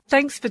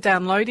Thanks for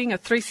downloading a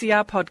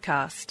 3CR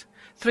podcast.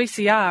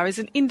 3CR is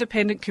an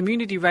independent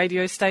community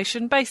radio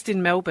station based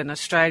in Melbourne,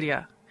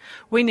 Australia.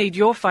 We need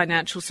your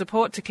financial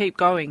support to keep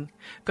going.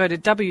 Go to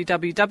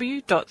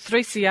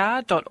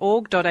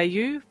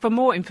www.3cr.org.au for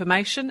more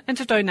information and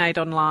to donate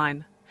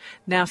online.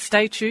 Now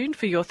stay tuned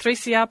for your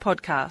 3CR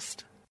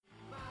podcast.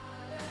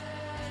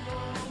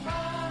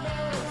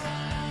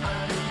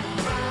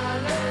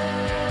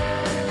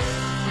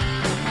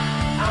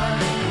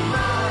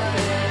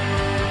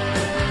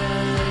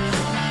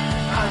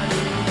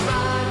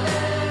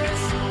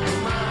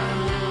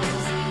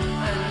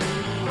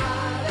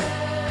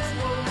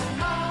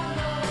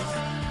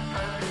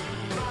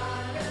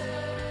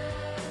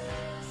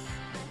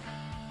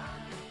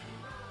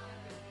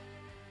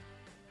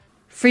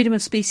 Freedom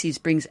of Species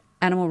brings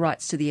animal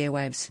rights to the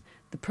airwaves.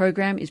 The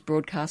program is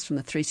broadcast from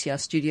the 3CR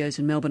studios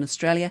in Melbourne,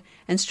 Australia,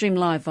 and streamed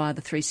live via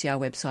the 3CR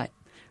website.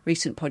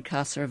 Recent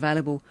podcasts are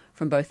available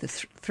from both the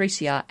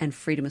 3CR and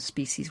Freedom of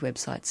Species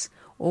websites.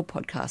 All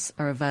podcasts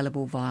are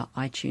available via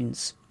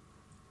iTunes.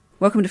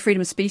 Welcome to Freedom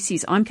of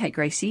Species. I'm Kate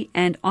Gracie,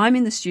 and I'm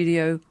in the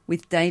studio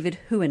with David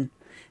Huon,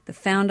 the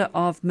founder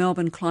of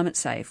Melbourne Climate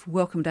Save.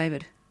 Welcome,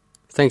 David.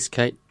 Thanks,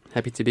 Kate.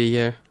 Happy to be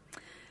here.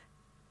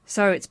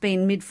 So it's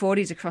been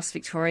mid-40s across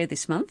Victoria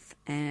this month,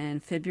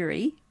 and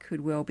February could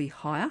well be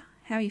higher.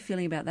 How are you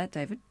feeling about that,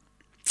 David?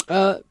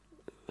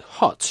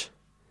 Hot,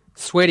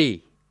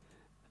 sweaty,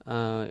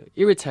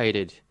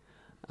 irritated.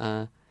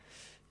 It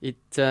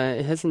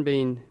hasn't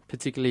been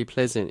particularly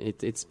pleasant.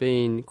 It's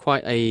been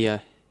quite a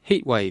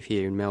heat wave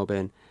here in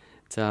Melbourne.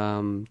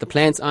 The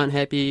plants aren't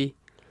happy.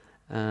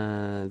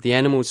 The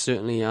animals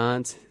certainly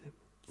aren't.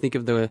 Think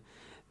of the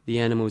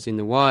animals in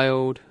the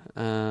wild.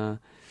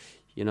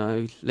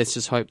 Let's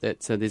just hope that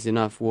there's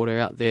enough water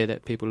out there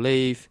that people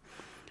leave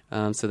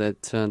so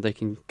that they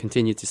can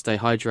continue to stay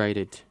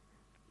hydrated.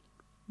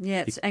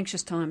 Yeah, it's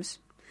anxious times.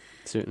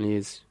 It certainly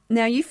is.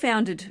 Now, you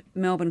founded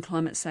Melbourne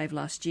Climate Save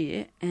last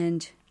year,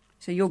 and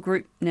so your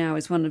group now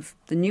is one of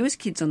the newest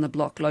kids on the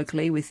block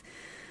locally with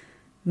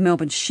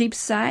Melbourne Sheep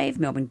Save,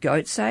 Melbourne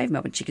Goat Save,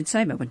 Melbourne Chicken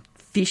Save, Melbourne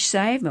Fish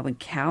Save, Melbourne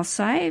Cow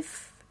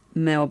Save,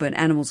 Melbourne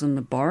Animals and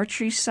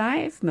Laboratory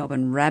Save,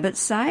 Melbourne Rabbit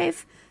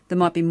Save. There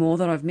might be more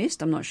that I've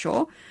missed, I'm not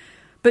sure.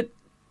 But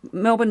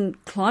Melbourne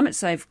Climate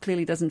Save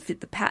clearly doesn't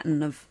fit the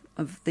pattern of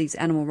these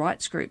animal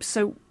rights groups.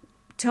 So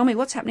tell me,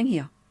 what's happening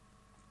here?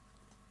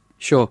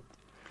 Sure.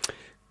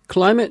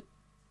 Climate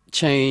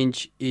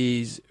change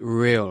is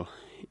real.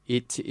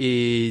 It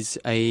is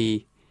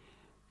a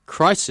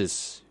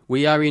crisis.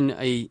 We are in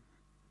a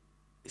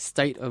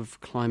state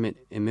of climate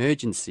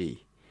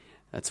emergency.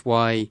 That's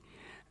why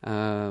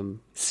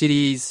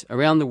cities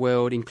around the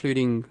world,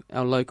 including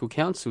our local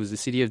councils, the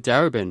city of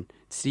Darebin,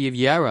 the city of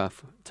Yarra,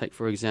 take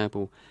for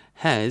example,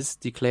 has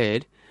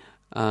declared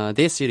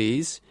their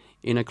cities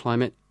in a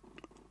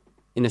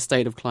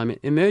state of climate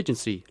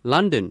emergency.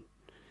 London,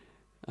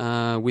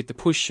 with the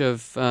push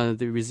of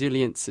the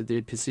resilience,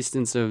 the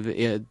persistence of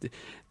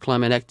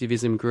climate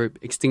activism group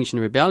Extinction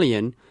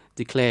Rebellion,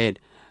 declared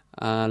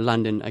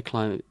London a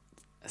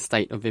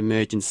state of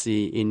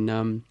emergency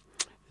in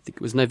I think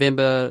it was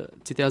November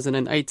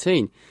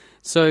 2018.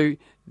 So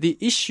the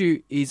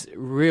issue is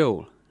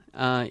real.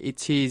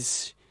 It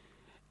is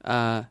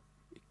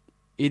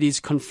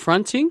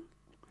confronting,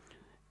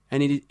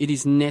 and it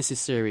is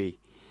necessary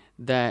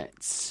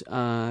that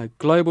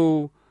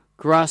global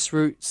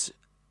grassroots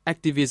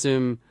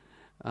activism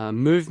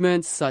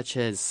movements such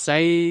as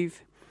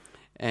SAVE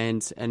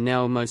and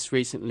now most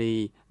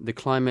recently the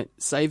Climate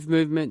Save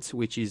movement,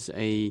 which is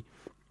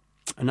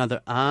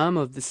another arm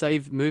of the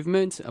SAVE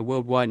movement, a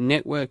worldwide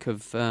network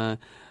of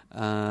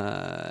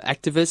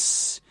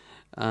activists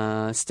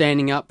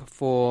standing up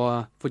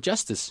for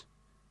justice.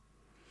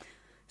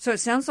 So it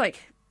sounds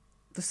like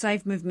the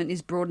SAVE movement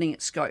is broadening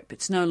its scope.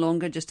 It's no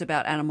longer just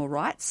about animal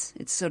rights.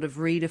 It's sort of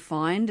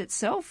redefined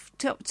itself.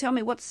 Tell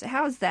me,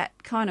 how has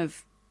that kind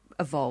of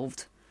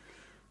evolved?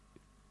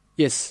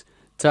 Yes.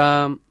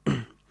 So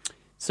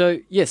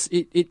yes,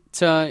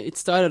 it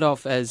started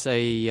off as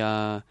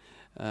a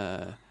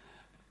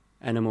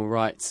animal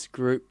rights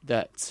group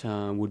that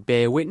would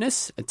bear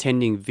witness,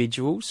 attending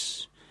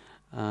vigils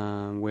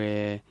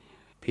where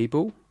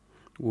people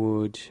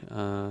would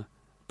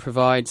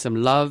provide some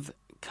love,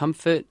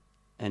 comfort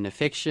and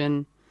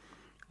affection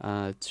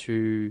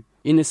to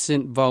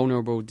innocent,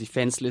 vulnerable,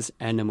 defenseless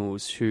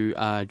animals who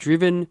are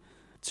driven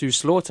to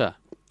slaughter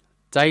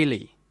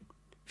daily.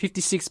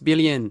 56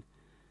 billion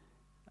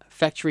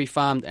factory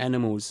farmed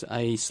animals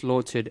are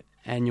slaughtered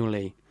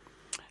annually.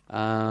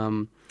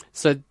 So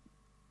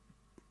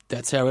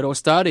that's how it all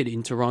started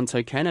in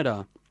Toronto,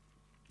 Canada.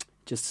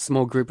 Just a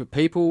small group of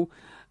people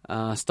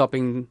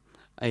stopping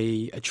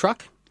a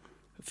truck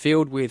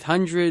filled with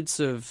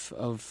hundreds of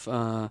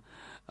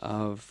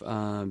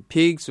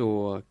pigs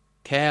or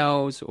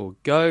cows or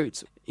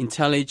goats,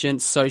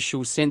 intelligent,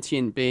 social,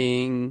 sentient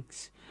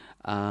beings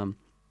on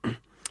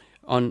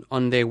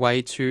their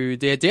way to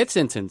their death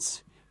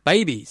sentence.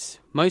 Babies,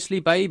 mostly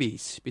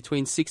babies,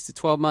 between 6 to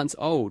 12 months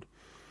old,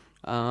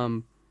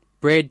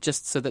 bred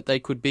just so that they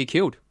could be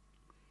killed.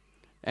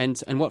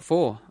 And what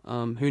for?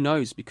 Who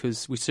knows?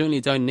 Because we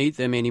certainly don't need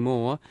them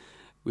anymore.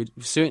 We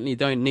certainly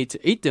don't need to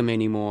eat them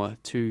anymore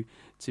to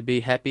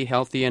be happy,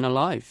 healthy and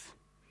alive.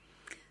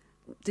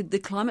 The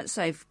Climate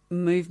Save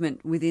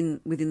movement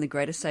within the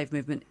Greater Save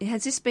movement,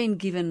 has this been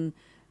given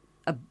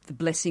the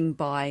blessing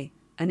by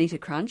Anita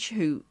Crunch,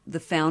 who the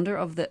founder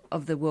of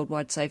the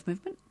Worldwide Save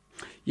movement?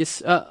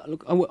 Yes.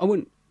 Look, I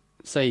wouldn't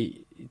say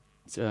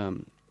it's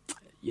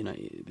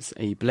it's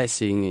a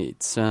blessing.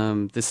 It's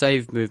the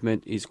Save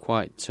movement is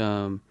quite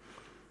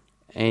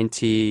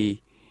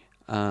anti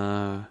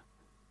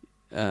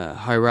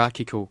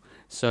hierarchical,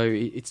 so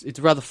it's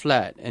rather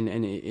flat, and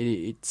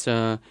it's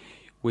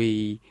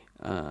we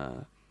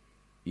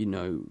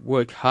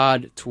work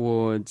hard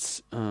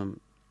towards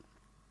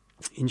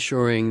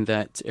ensuring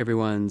that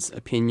everyone's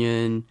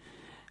opinion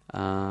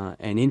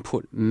and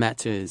input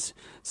matters.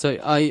 So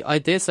I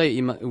dare say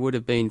it would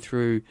have been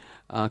through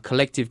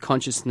collective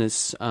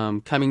consciousness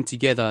coming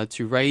together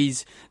to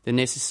raise the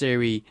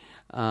necessary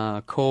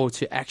call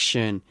to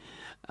action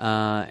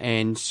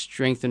and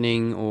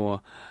strengthening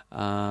or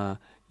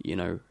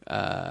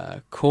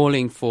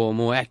calling for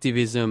more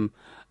activism,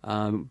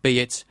 be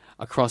it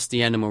across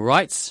the animal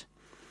rights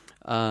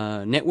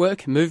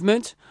network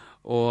movement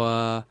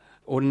or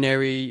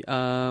ordinary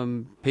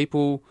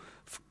people,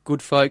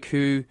 good folk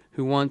who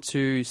want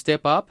to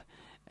step up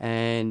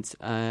and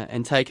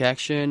take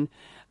action,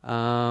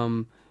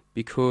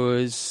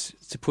 because,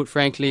 to put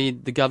frankly,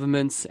 the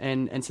governments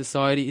and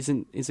society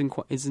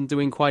isn't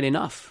doing quite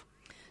enough.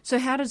 So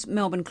how does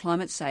Melbourne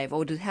Climate Save,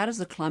 or how does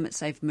the Climate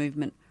Save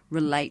movement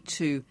relate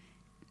to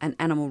an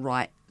animal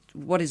right,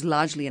 what is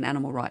largely an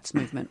animal rights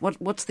movement?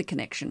 What's the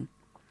connection?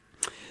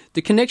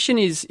 The connection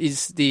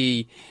is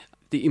the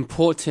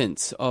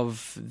importance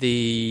of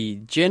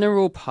the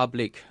general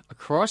public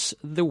across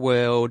the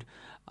world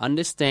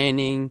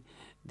understanding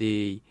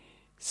the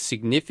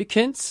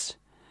significance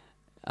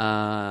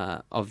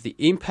of the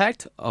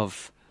impact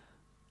of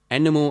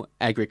animal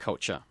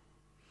agriculture.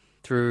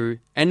 Through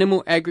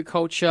animal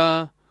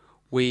agriculture,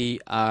 we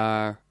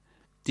are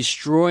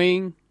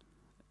destroying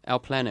our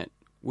planet.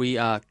 We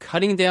are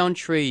cutting down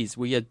trees.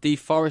 We are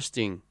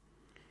deforesting.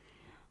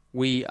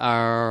 We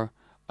are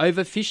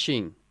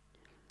overfishing.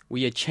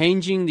 We are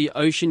changing the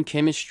ocean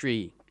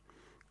chemistry.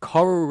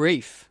 Coral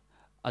reef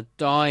are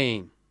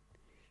dying.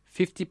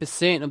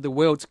 50% of the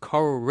world's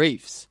coral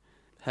reefs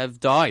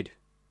have died.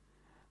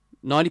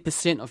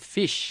 90% of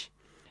fish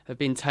have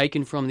been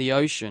taken from the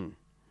ocean.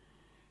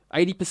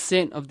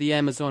 80% of the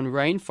Amazon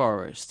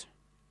rainforest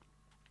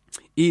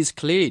is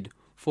cleared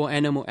for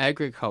animal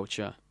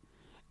agriculture.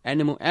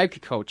 Animal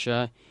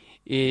agriculture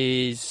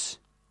is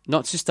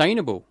not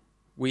sustainable.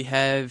 We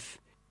have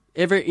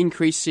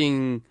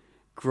ever-increasing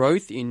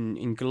growth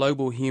in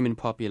global human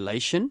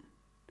population.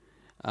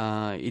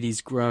 It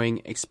is growing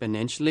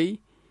exponentially,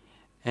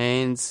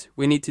 and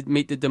we need to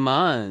meet the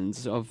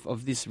demands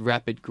of this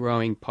rapid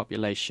growing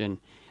population.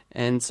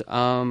 And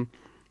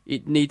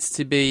it needs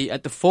to be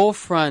at the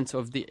forefront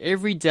of the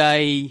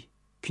everyday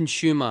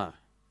consumer,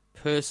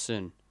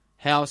 person,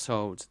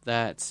 household,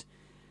 that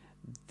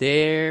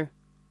their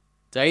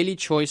daily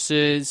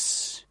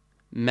choices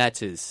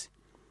matters.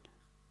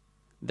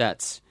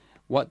 That's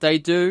what they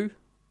do,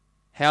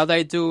 how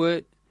they do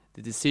it,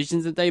 the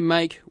decisions that they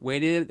make,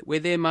 where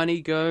their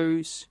money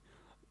goes,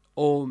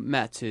 all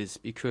matters,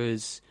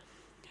 because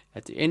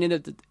at the end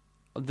of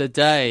the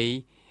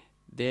day,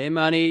 their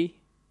money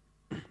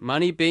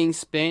being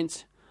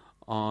spent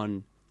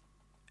on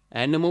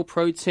animal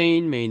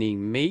protein,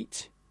 meaning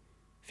meat,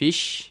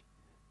 fish,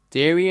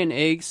 dairy and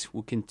eggs,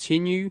 will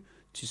continue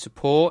to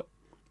support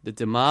the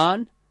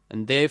demand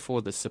and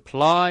therefore the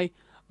supply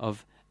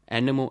of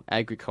animal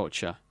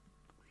agriculture.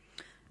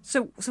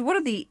 So what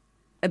are the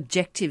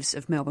objectives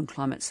of Melbourne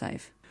Climate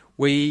Save?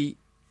 We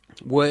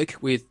work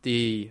with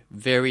the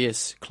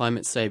various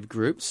Climate Save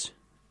groups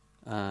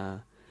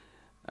around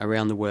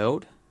the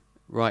world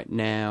right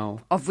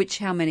now. Of which,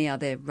 how many are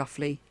there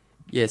roughly?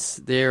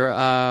 Yes, there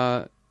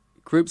are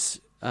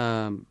groups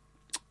in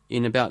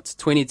about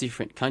 20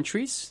 different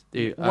countries.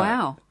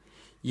 Wow.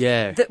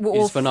 Yeah,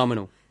 it's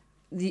phenomenal.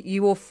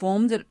 You all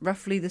formed at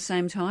roughly the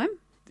same time?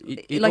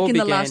 It like all in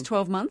began, the last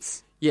 12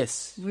 months?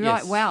 Yes. Right,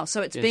 yes, wow.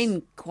 So it's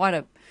been quite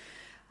a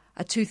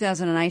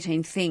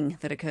 2018 thing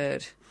that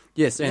occurred.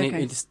 Yes, and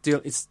okay.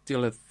 it's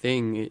still a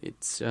thing.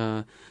 It's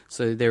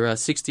so there are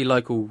 60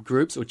 local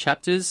groups or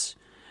chapters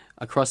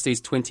across these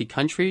 20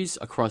 countries,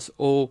 across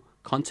all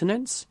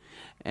continents,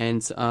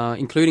 and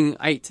including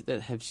 8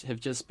 that have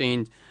just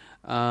been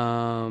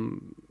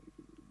lined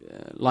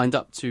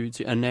up to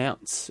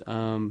announce,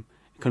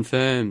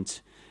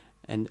 confirmed,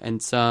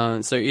 and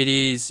so it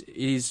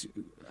is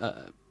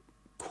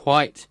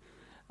quite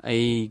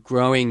a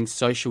growing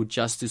social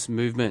justice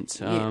movement.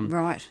 Yeah,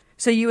 right.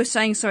 So you were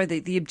saying, sorry,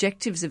 the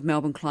objectives of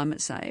Melbourne Climate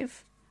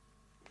Save?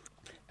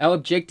 Our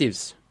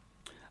objectives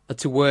are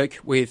to work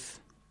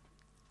with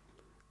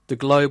the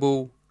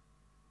global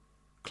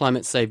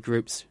climate save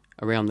groups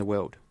around the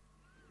world.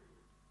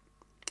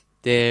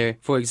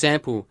 For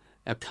example,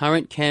 our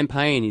current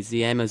campaign is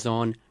the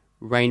Amazon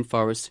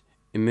Rainforest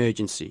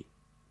emergency.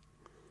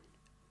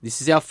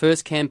 This is our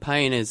first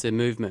campaign as a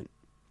movement,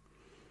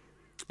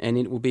 and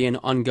it will be an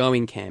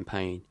ongoing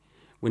campaign.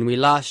 When we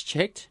last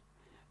checked,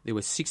 there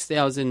were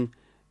 6,000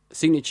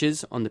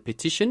 signatures on the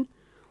petition,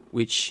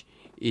 which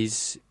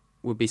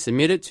will be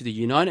submitted to the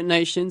United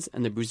Nations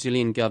and the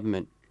Brazilian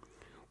government.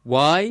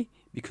 Why?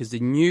 Because the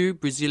new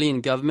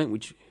Brazilian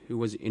government, who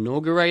was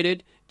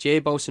inaugurated, Jair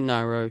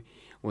Bolsonaro,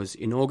 was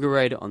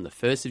inaugurated on the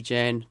 1st of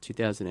Jan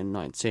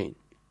 2019.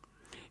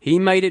 He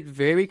made it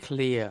very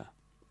clear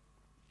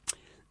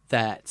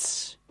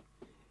that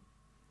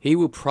he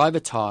will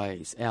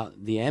privatize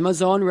out the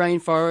Amazon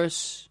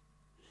rainforests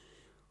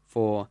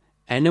for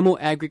animal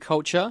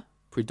agriculture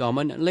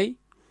predominantly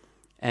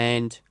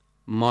and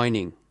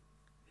mining.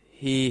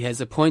 He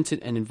has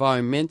appointed an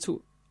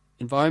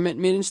environment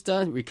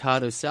minister,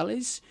 Ricardo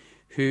Salles,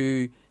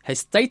 who has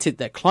stated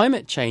that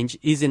climate change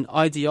is an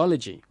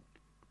ideology.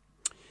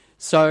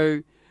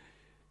 So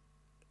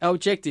our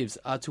objectives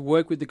are to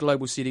work with the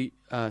global city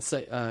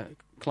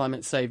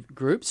climate safe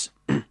groups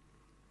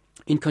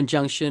in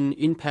conjunction,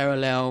 in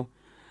parallel,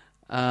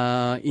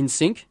 in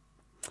sync.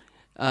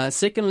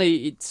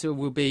 Secondly, it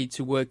will be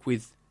to work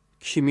with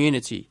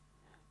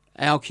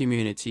our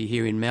community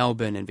here in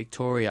Melbourne and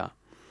Victoria.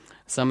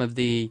 Some of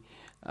the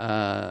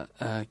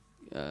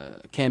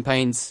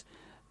campaigns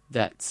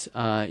that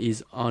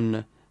is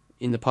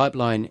in the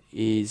pipeline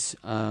is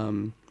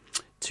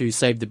to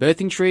save the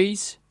birthing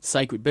trees,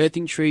 sacred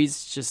birthing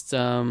trees, just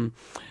 10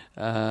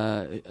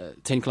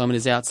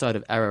 kilometres outside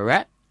of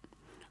Ararat.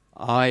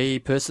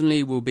 I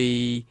personally will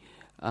be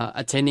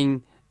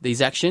attending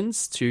these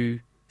actions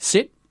to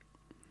sit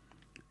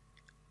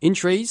in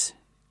trees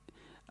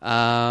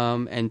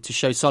and to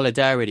show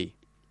solidarity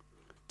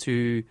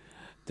to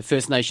the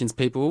First Nations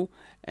people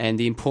and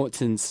the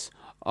importance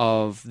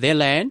of their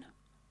land,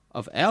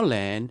 of our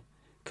land,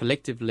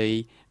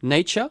 collectively,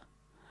 nature,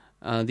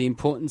 the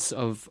importance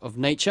of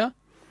nature,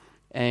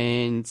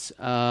 and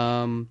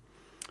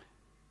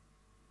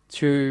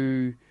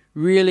to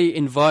really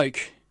invoke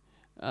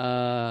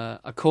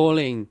a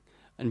calling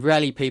and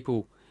rally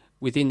people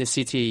within the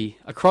city,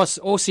 across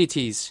all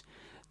cities,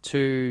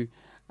 to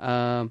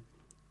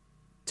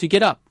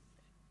get up,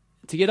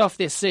 to get off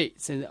their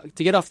seats and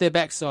to get off their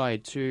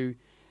backside, to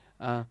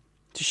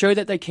show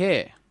that they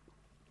care.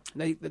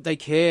 They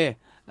care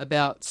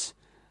about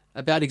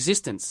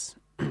existence,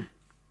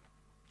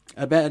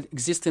 about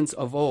existence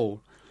of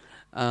all,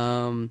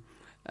 about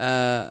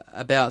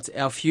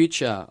our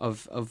future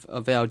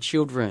of our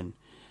children,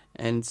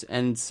 and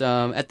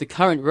at the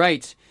current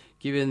rate,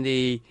 given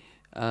the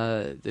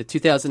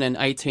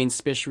 2018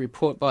 special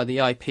report by the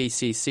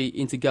IPCC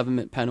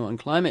Intergovernment Panel on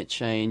Climate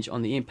Change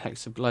on the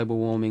impacts of global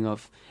warming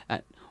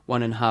at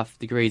 1.5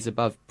 degrees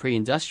above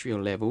pre-industrial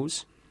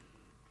levels,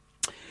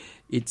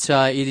 it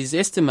is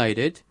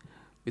estimated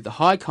with a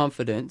high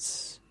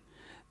confidence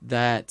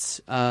that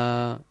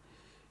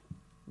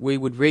we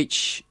would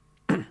reach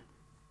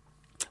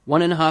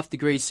 1.5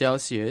 degrees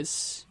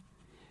Celsius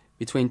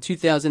between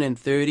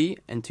 2030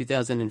 and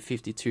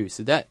 2052.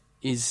 So that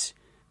is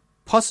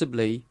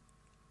possibly,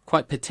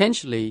 quite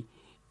potentially,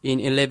 in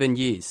 11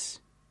 years.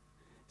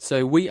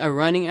 So we are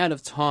running out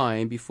of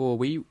time before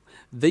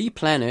the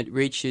planet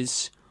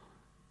reaches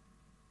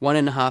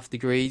 1.5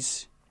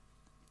 degrees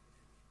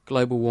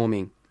global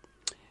warming.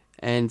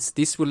 And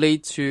this will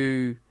lead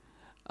to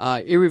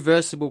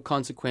irreversible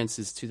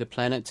consequences to the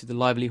planet, to the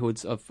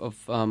livelihoods of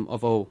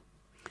all.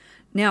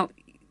 Now,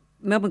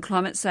 Melbourne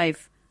Climate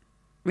Safe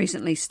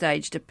recently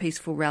staged a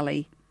peaceful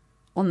rally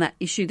on that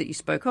issue that you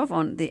spoke of,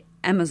 on the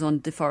Amazon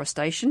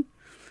deforestation.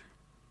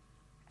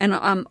 And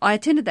I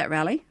attended that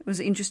rally. It was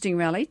an interesting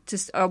rally.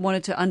 I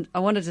wanted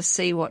to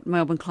see what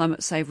Melbourne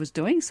Climate Safe was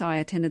doing, so I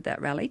attended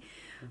that rally.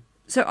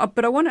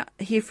 But I want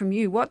to hear from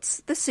you.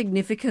 What's the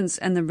significance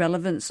and the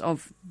relevance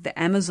of the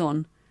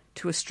Amazon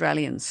to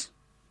Australians?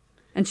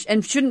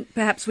 And shouldn't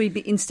perhaps we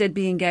instead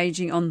be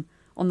engaging on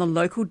the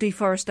local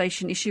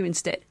deforestation issue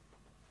instead?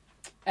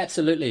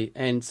 Absolutely,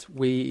 and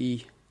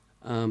we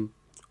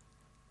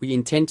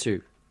intend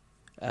to.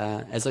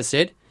 As I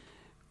said,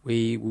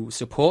 we will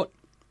support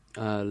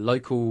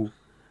local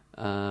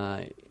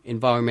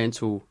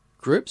environmental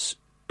groups.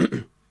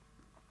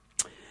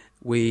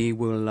 We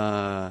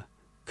will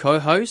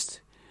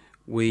co-host.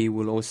 We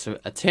will also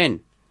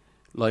attend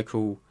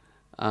local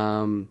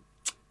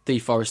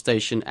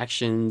deforestation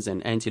actions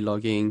and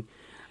anti-logging.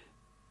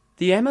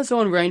 The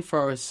Amazon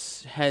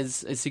rainforest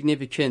has a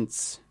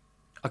significance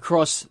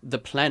across the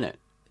planet.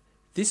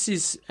 This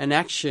is an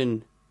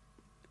action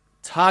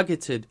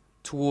targeted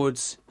on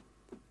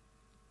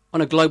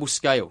a global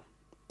scale,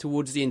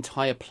 towards the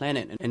entire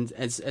planet. And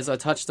as I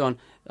touched on,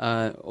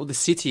 all the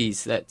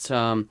cities that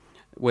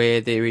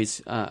where there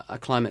is a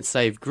climate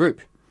safe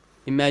group,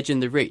 imagine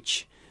the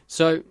reach.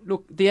 So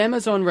look, the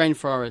Amazon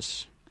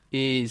rainforest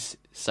is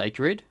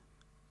sacred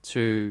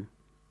to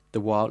the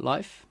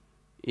wildlife.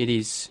 It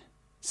is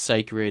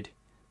sacred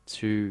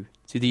to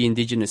the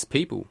indigenous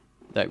people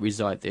that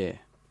reside there,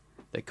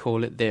 that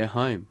call it their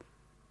home.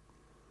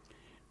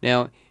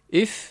 Now,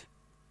 if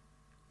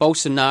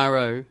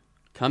Bolsonaro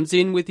comes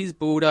in with his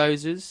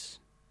bulldozers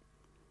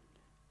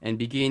and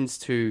begins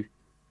to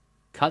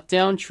cut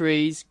down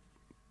trees,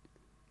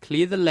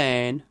 clear the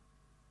land,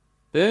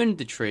 burn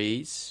the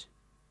trees,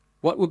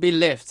 what will be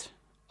left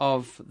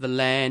of the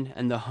land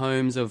and the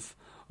homes of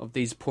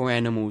these poor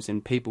animals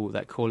and people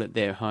that call it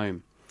their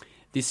home?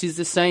 This is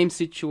the same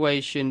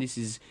situation. This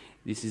is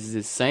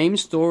the same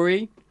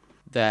story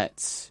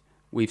that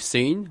we've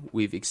seen,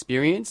 we've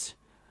experienced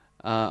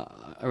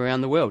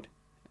around the world.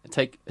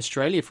 Take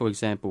Australia, for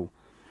example.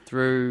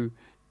 Through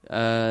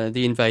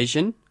the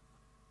invasion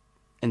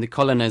and the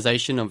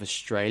colonisation of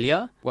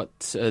Australia,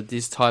 what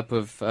this type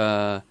of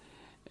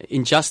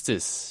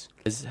injustice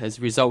has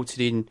resulted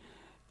in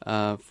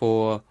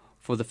for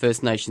the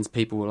First Nations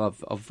people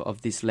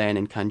of this land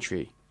and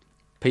country.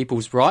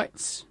 People's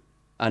rights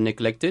are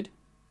neglected.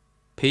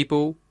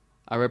 People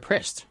are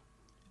oppressed.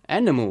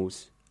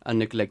 Animals are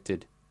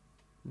neglected.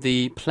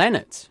 The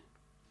planet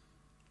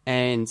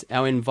and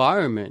our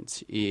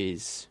environment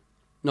is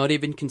not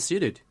even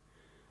considered.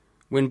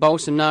 When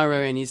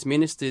Bolsonaro and his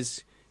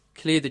ministers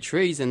clear the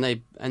trees and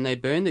they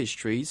burn these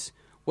trees,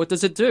 what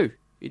does it do?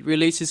 It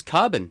releases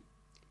carbon,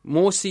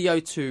 more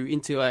CO2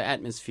 into our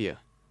atmosphere.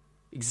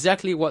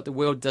 Exactly what the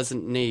world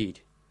doesn't need.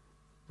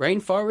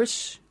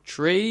 Rainforests,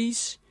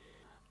 trees,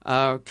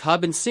 are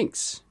carbon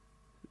sinks.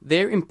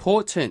 Their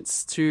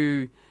importance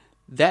to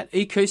that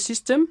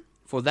ecosystem,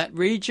 for that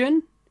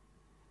region,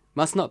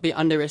 must not be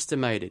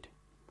underestimated.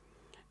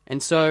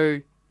 And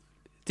so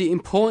the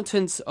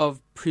importance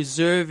of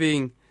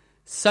preserving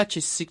such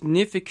a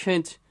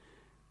significant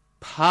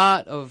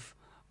part of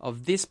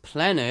this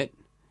planet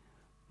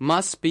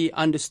must be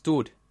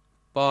understood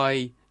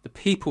by the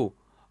people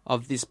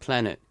of this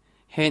planet.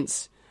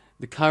 Hence,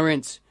 the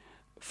current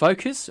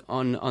focus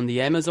on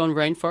the Amazon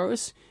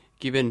rainforest,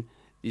 given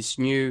this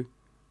new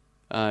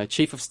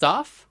chief of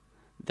staff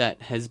that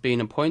has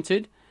been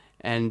appointed,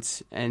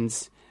 and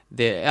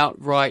their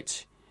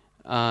outright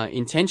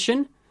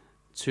intention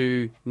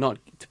to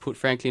put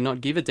frankly, not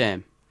give a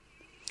damn.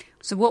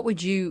 So what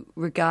would you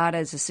regard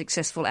as a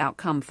successful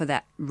outcome for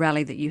that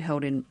rally that you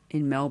held in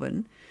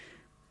Melbourne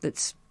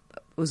that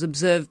was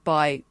observed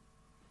by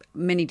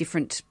many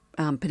different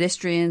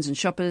pedestrians and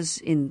shoppers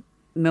in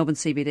Melbourne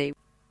CBD?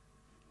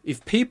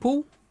 If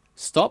people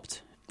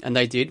stopped, and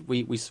they did,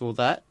 we saw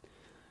that,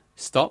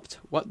 stopped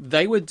what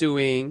they were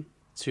doing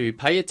to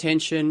pay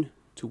attention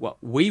to what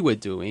we were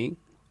doing,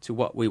 to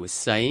what we were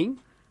saying,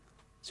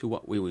 to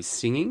what we were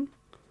singing,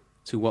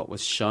 to what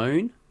was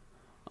shown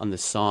on the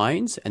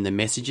signs and the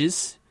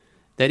messages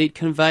that it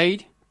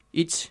conveyed,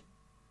 it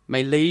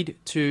may lead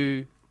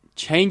to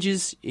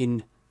changes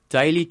in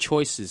daily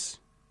choices,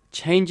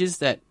 changes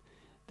that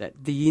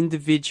the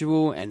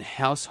individual and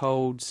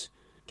households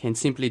can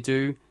simply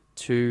do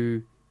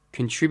to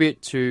contribute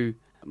to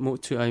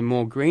a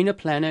more greener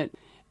planet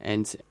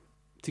and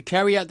to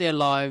carry out their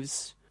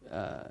lives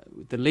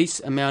with the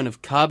least amount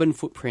of carbon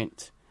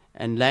footprint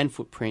and land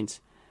footprint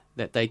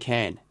that they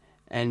can.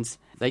 And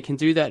they can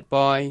do that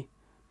by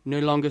no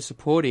longer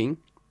supporting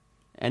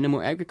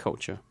animal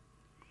agriculture.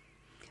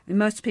 And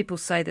most people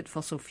say that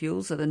fossil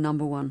fuels are the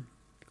number one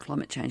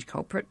climate change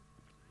culprit,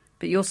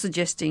 but you're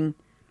suggesting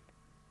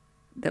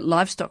that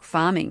livestock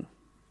farming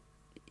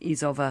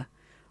is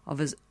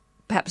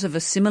perhaps of a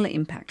similar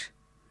impact.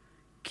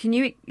 Can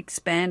you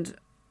expand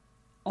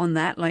on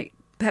that? Like,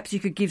 perhaps you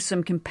could give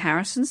some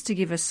comparisons to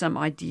give us some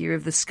idea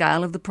of the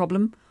scale of the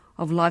problem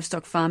of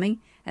livestock farming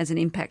as an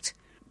impact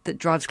that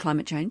drives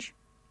climate change?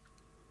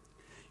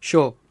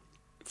 Sure.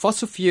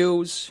 Fossil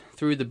fuels,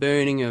 through the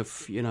burning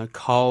of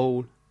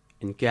coal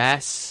and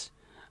gas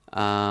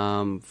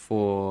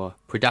for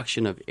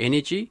production of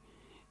energy,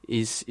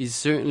 is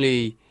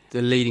certainly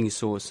the leading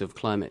source of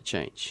climate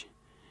change.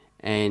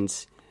 And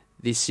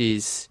this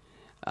is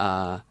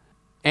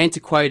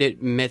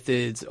antiquated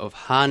methods of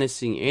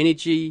harnessing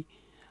energy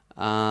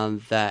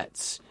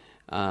that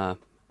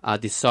are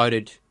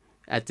decided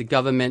at the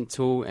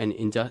governmental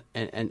and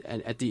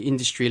at the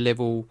industry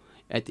level,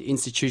 at the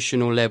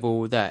institutional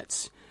level,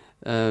 that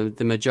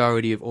the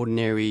majority of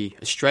ordinary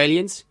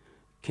Australians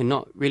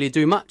cannot really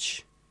do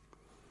much.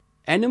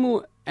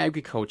 Animal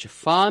agriculture,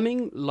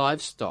 farming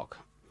livestock,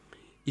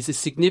 is a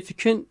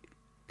significant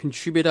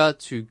contributor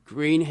to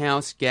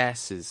greenhouse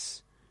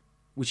gases,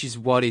 which is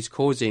what is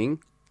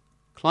causing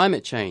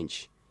climate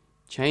change.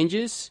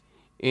 Changes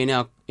in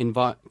our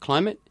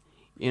climate,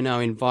 in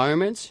our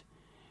environment,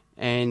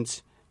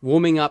 and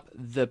warming up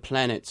the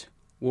planet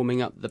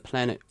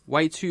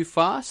way too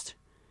fast.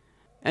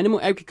 Animal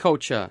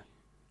agriculture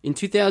in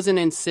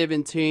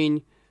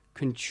 2017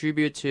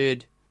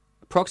 contributed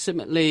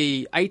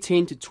approximately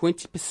 18 to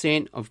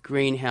 20% of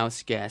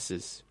greenhouse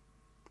gases.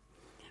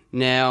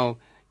 Now,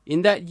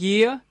 in that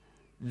year,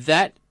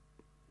 that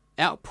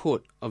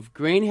output of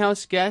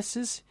greenhouse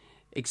gases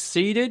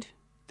exceeded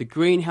the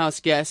greenhouse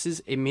gases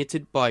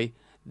emitted by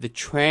the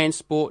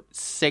transport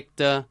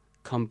sector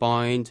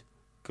combined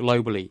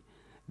globally.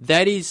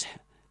 That is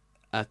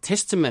a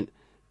testament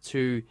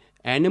to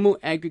animal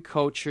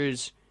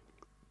agriculture's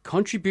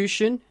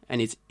contribution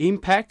and its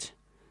impact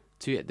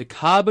to the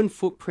carbon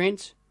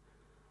footprint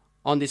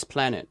on this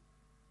planet,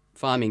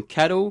 farming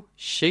cattle,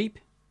 sheep,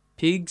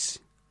 pigs,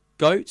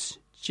 goats,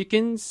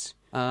 chickens,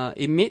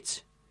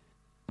 emit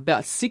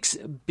about 6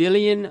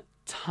 billion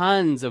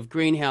tons of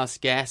greenhouse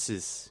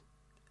gases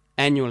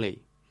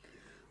annually.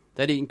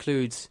 That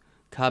includes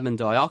carbon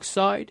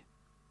dioxide,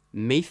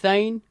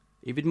 methane,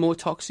 even more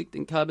toxic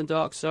than carbon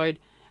dioxide,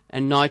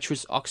 and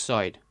nitrous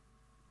oxide.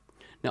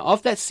 Now,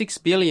 of that 6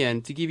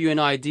 billion, to give you an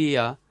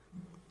idea,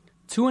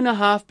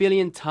 2.5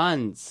 billion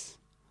tons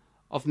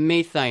of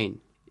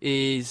methane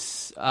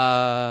is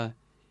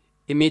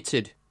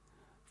emitted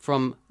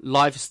from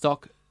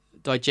livestock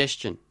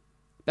digestion.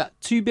 About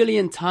 2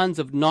 billion tons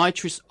of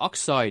nitrous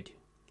oxide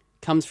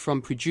comes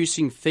from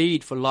producing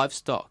feed for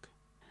livestock.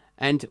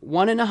 And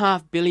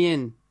 1.5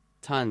 billion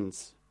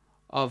tons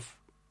of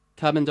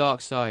carbon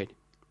dioxide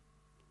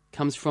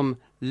comes from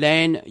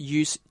land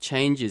use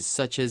changes,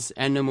 such as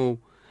animal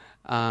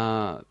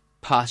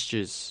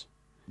pastures.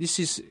 This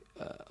is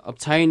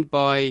obtained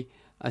by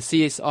a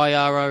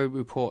CSIRO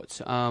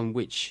report,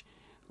 which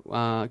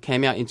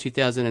came out in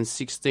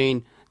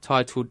 2016,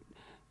 titled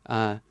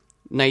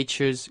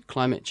Nature's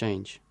Climate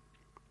Change.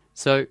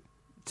 So,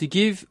 to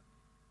give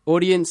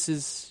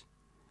audiences,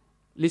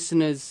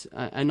 listeners,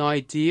 an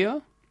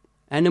idea,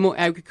 animal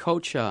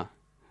agriculture,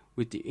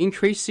 with the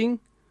increasing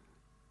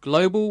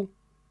global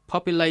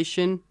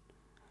population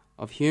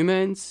of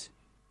humans,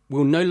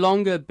 will no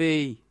longer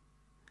be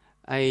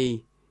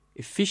a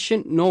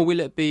efficient, nor will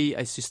it be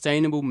a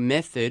sustainable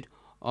method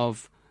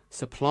of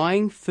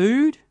supplying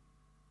food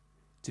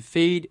to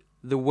feed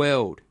the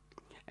world.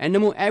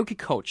 Animal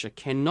agriculture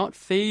cannot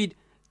feed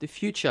the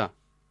future.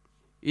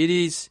 It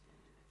is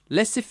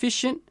less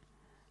efficient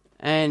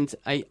and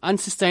an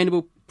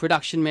unsustainable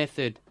production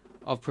method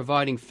of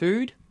providing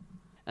food.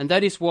 And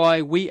that is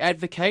why we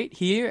advocate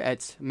here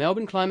at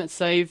Melbourne Climate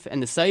Save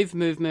and the Save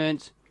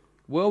movement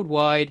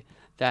worldwide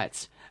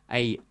that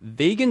a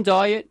vegan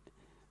diet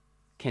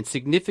can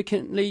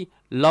significantly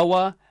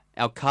lower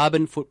our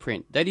carbon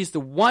footprint. That is the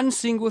one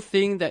single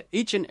thing that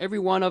each and every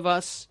one of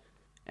us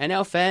and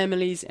our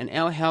families and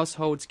our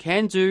households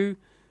can do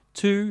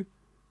to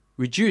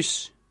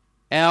reduce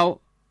our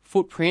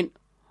footprint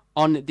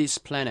on this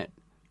planet.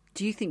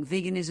 Do you think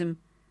veganism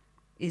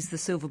is the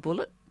silver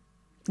bullet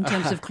in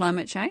terms of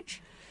climate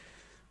change?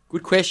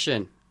 Good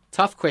question.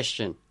 Tough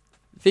question.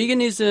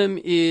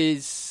 Veganism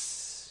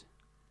is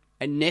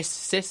a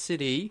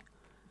necessity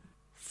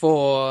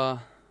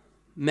for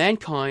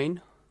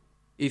mankind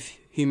if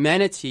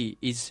humanity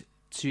is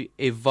to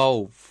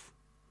evolve.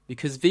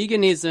 Because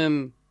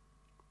veganism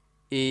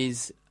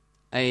is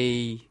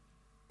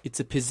it's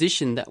a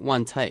position that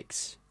one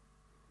takes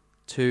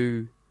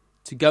to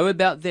go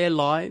about their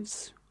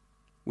lives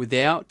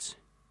without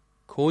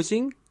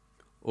causing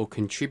or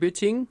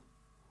contributing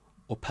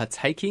or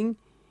partaking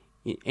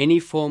in any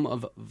form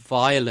of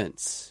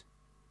violence,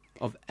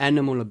 of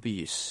animal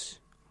abuse,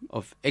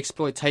 of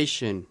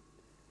exploitation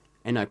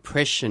and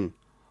oppression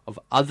of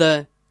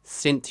other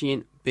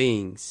sentient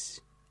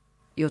beings.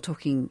 You're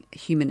talking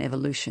human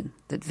evolution,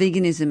 that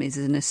veganism is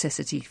a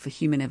necessity for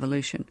human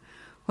evolution.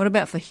 What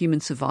about for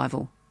human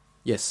survival?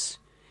 Yes.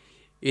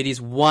 It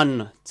is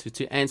one,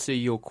 to answer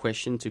your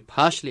question, to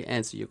partially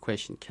answer your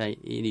question, Kate,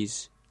 it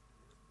is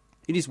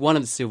one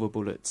of the silver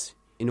bullets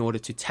in order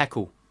to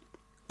tackle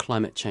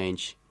climate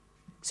change.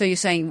 So you're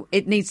saying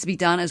it needs to be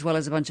done as well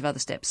as a bunch of other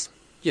steps?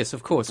 Yes,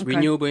 of course. Okay.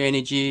 Renewable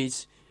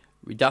energies,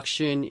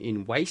 reduction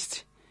in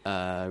waste,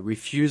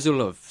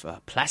 refusal of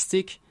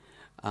plastic,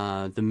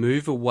 the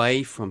move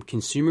away from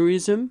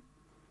consumerism.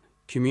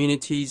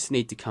 Communities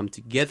need to come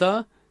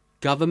together.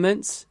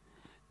 Governments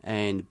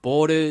and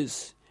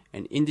borders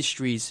and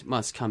industries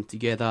must come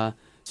together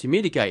to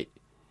mitigate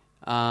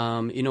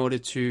in order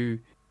to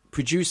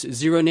produce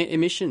zero net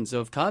emissions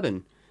of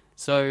carbon.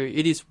 So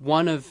it is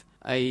one of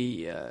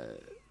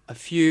a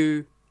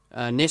few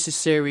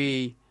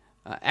necessary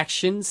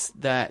actions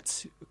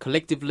that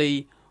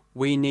collectively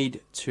we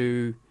need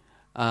to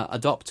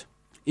adopt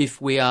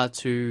if we are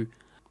to,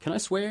 can I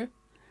swear?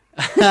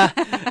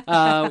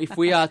 If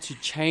we are to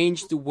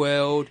change the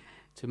world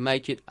to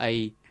make it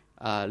a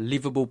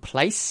livable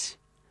place,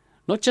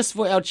 not just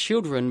for our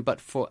children,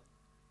 but for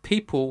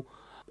people,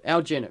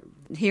 our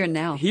here and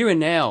now. Here and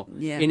now,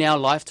 yeah. In our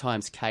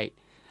lifetimes, Kate,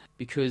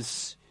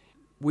 because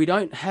we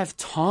don't have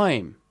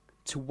time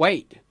to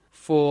wait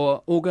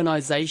for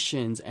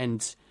organisations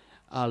and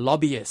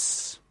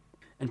lobbyists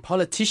and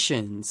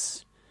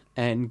politicians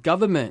and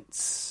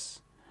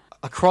governments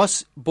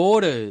across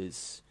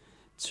borders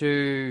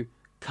to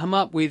come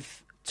up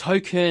with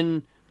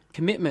token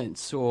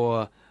commitments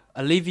or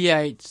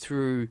alleviate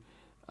through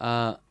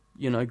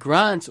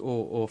grants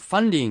or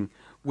funding.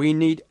 We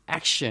need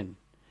action.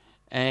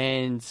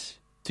 And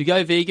to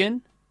go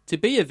vegan, to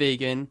be a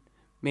vegan,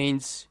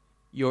 means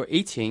you're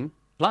eating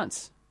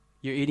plants.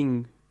 You're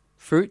eating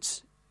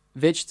fruits,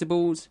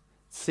 vegetables,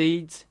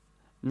 seeds,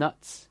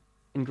 nuts,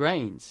 and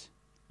grains.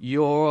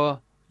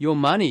 Your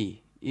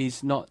money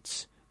is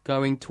not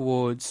going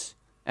towards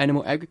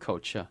animal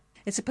agriculture.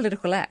 It's a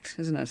political act,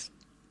 isn't it?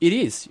 It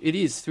is. It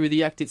is through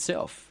the act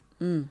itself.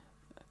 Mm.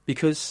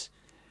 Because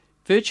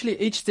virtually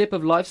each step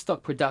of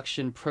livestock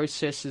production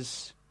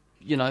processes,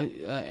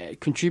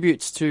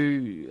 contributes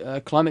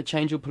to climate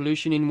change or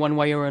pollution in one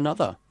way or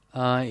another.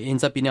 It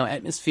ends up in our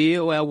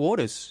atmosphere or our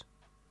waters.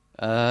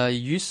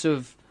 Use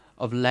of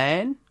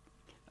land,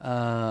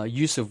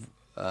 use of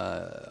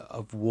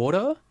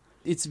water.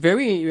 It's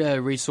very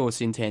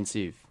resource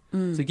intensive.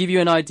 To give you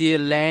an idea,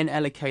 land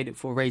allocated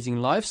for raising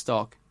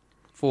livestock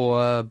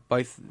for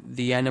both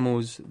the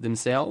animals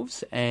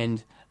themselves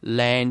and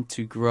land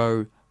to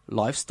grow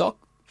livestock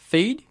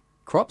feed,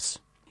 crops,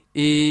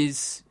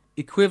 is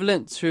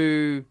equivalent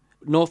to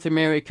North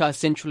America,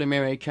 Central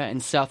America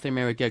and South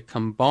America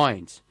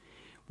combined.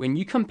 When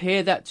you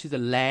compare that to the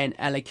land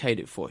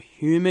allocated for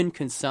human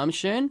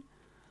consumption,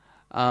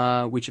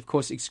 which of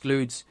course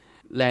excludes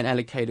land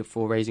allocated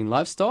for raising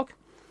livestock,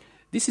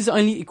 this is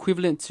only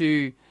equivalent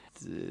to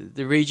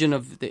the region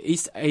of the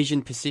East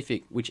Asian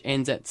Pacific, which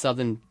ends at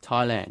southern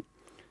Thailand.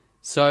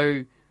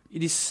 So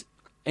it is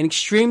an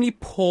extremely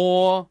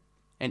poor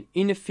and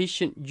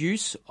inefficient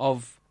use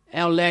of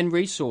our land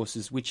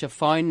resources, which are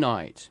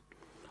finite.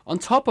 On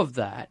top of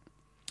that,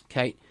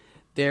 Kate,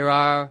 there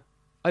are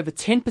over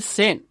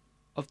 10%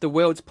 of the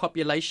world's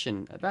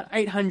population, about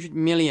 800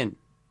 million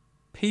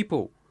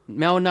people,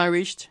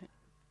 malnourished,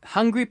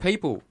 hungry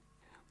people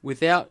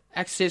without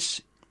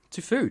access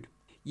to food.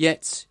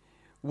 Yet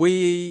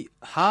we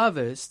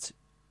harvest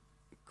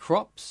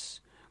crops,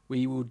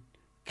 we would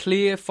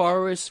clear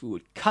forests, we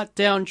would cut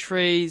down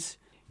trees.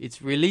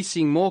 It's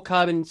releasing more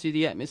carbon into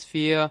the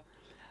atmosphere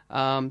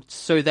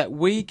so that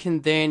we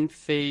can then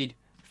feed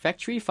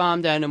factory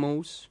farmed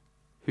animals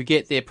who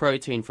get their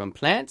protein from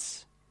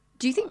plants.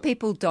 Do you think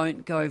people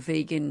don't go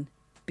vegan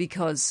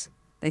because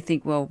they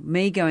think, well,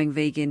 me going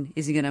vegan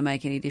isn't going to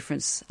make any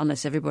difference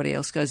unless everybody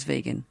else goes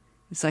vegan?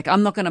 It's like,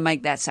 I'm not going to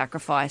make that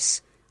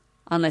sacrifice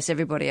unless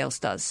everybody else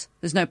does.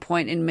 There's no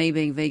point in me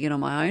being vegan on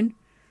my own.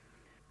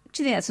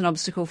 Do you think that's an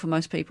obstacle for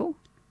most people?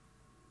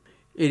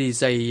 It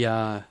is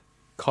a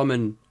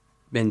common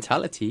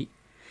mentality.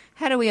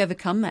 How do we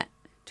overcome that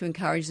to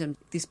encourage them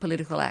this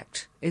political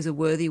act is a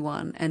worthy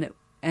one and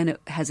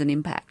it has an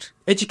impact?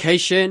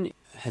 Education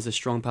has a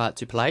strong part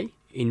to play,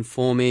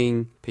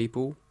 informing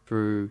people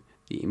through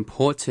the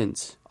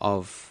importance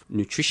of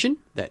nutrition,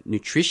 that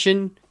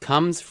nutrition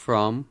comes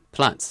from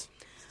plants.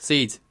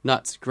 Seeds,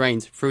 nuts,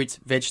 grains, fruits,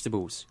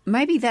 vegetables.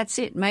 Maybe that's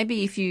it.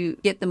 Maybe if you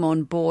get them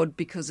on board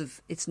because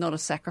of it's not a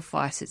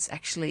sacrifice, it's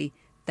actually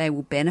they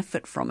will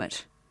benefit from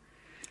it.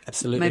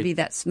 Absolutely.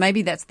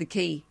 Maybe that's the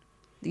key.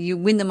 You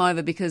win them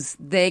over because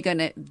they're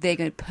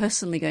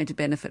personally going to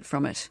benefit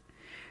from it,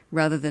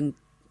 rather than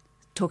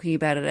talking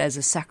about it as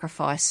a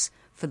sacrifice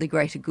for the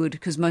greater good.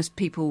 Because most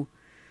people,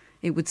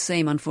 it would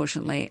seem,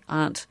 unfortunately,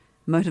 aren't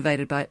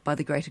motivated by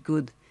the greater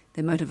good.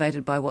 They're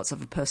motivated by what's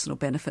of a personal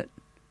benefit.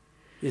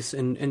 Yes,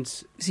 and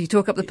so you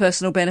talk up the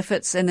personal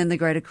benefits, and then the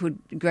greater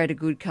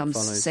good comes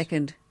follows.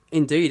 Second.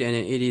 Indeed, and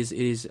it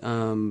is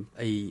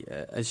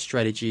a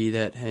strategy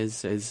that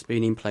has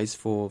been in place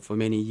for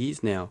many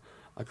years now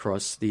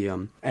across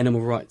the animal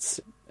rights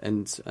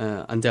and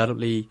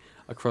undoubtedly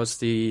across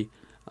the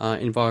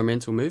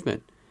environmental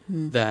movement.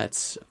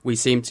 That we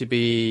seem to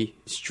be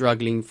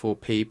struggling for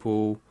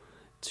people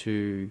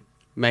to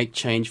make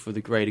change for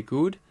the greater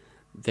good.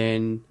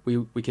 Then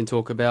we can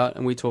talk about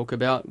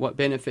what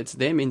benefits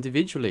them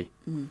individually.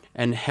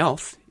 And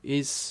health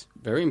is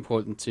very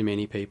important to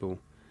many people.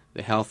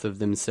 The health of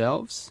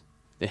themselves,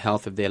 the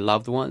health of their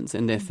loved ones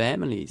and their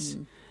families.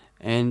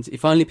 And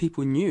if only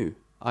people knew.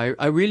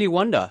 I really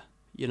wonder,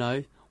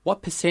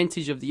 what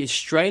percentage of the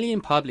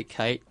Australian public,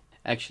 Kate,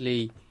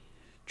 actually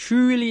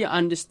truly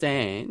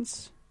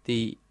understands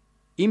the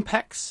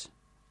impacts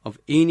of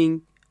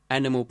eating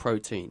animal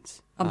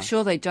proteins. I'm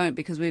sure they don't,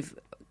 because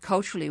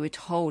culturally we're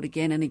told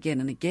again and again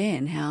and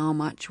again how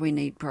much we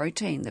need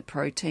protein. That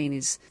protein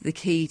is the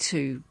key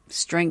to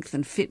strength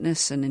and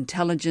fitness and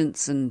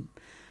intelligence and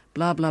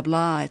blah, blah,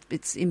 blah.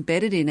 It's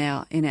embedded in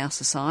our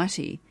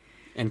society.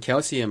 And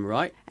calcium,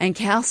 right? And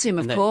calcium,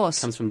 of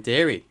course. Comes from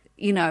dairy.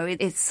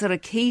 It's sort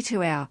of key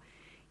to our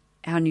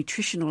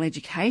nutritional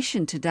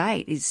education to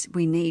date is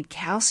we need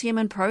calcium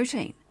and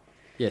protein.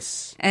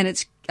 Yes. And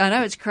I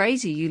know it's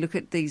crazy. You look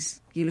at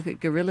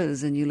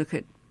gorillas and you look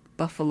at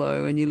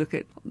buffalo and you look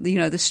at,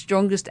 the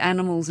strongest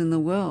animals in the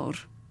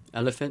world.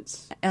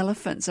 Elephants.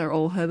 Elephants are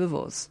all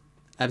herbivores.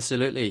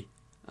 Absolutely.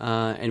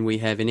 And we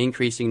have an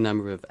increasing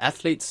number of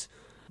athletes.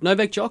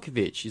 Novak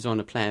Djokovic is on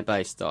a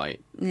plant-based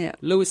diet. Yeah.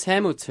 Lewis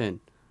Hamilton,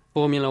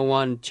 Formula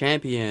One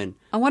champion.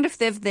 I wonder if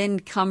they've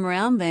then come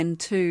around then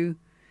to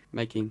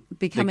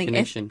becoming the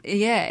connection.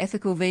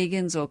 Ethical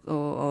vegans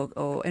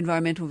or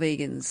environmental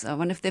vegans. I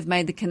wonder if they've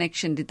made the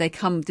connection. Did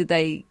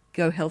they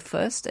go health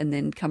first and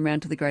then come around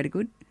to the greater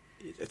good?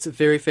 It's a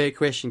very fair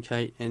question,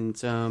 Kate. And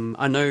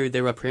I know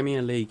there are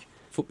Premier League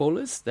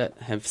footballers that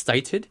have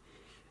stated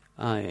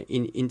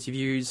in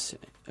interviews,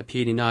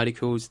 appeared in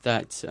articles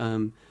that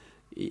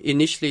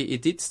initially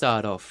it did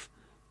start off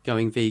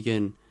going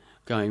vegan,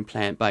 going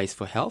plant-based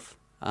for health.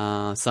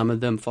 Some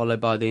of them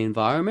followed by the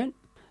environment,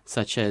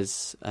 such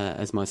as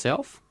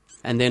myself.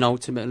 And then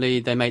ultimately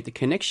they made the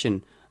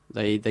connection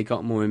They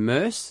got more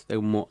immersed. They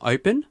were more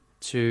open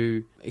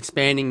to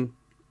expanding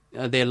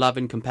their love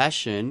and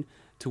compassion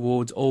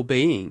towards all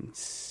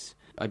beings.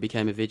 I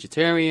became a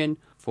vegetarian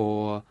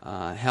for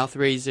health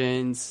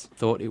reasons,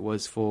 thought it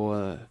was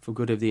for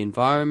good of the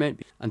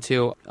environment,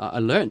 until I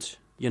learnt,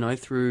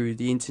 through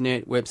the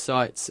internet,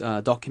 websites,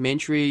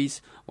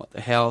 documentaries, What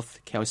the Health,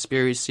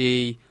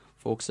 Cowspiracy,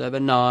 Forks Over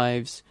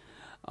Knives,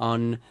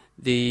 on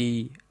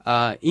the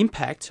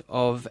impact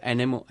of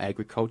animal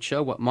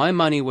agriculture, what my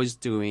money was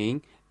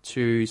doing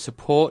to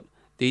support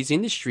these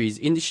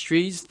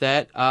industries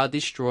that are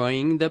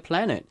destroying the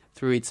planet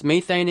through its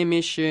methane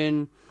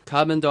emission,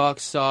 carbon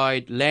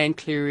dioxide, land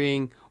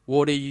clearing,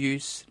 water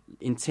use,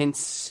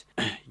 intense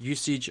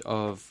usage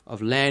of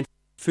land,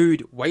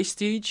 food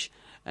wastage,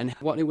 and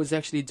what it was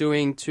actually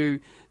doing to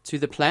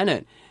the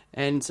planet.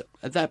 And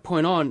at that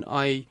point on,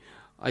 I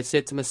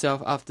said to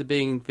myself, after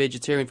being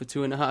vegetarian for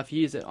 2.5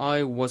 years, that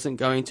I wasn't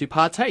going to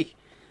partake.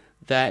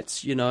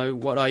 That,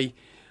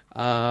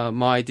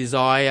 my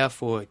desire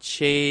for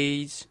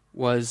cheese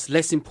was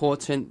less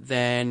important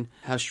than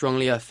how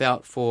strongly I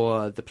felt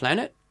for the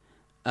planet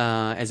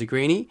as a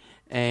greenie,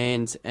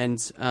 and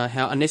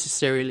how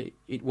unnecessary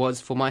it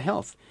was for my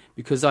health.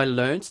 Because I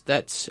learnt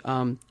that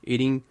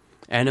eating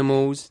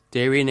animals,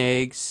 dairy and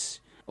eggs,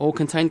 all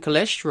contain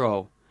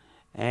cholesterol,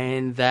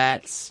 and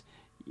that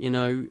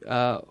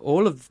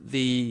all of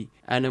the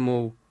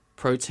animal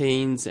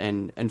proteins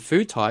and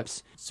food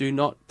types do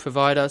not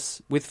provide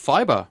us with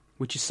fibre,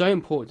 which is so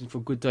important for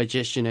good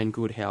digestion and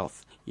good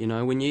health.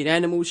 When you eat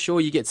animals,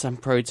 sure, you get some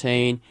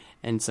protein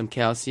and some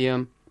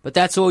calcium, but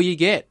that's all you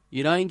get.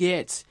 You don't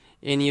get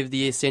any of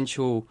the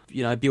essential,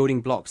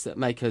 building blocks that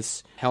make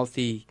us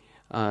healthy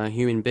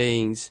human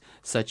beings,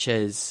 such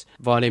as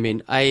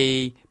vitamin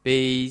A,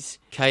 Bs,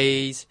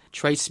 Ks,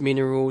 trace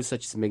minerals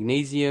such as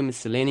magnesium,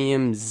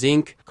 selenium,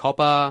 zinc,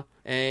 copper,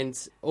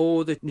 and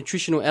all the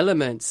nutritional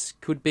elements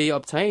could be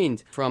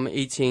obtained from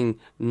eating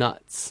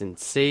nuts and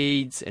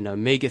seeds, and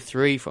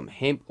omega-3 from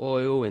hemp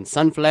oil and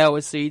sunflower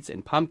seeds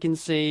and pumpkin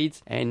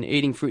seeds, and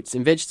eating fruits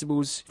and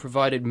vegetables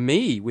provided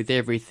me with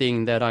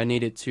everything that I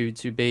needed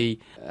to be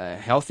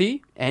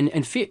healthy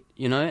and fit,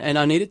 and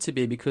I needed to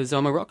be because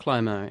I'm a rock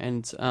climber,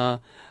 and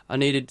I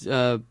needed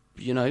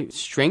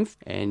strength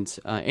and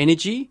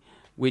energy,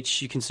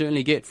 which you can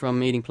certainly get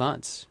from eating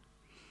plants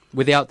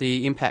without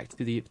the impact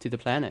to the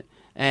planet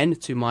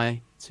and to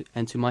my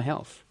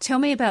health. Tell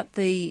me about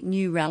the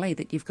new rally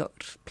that you've got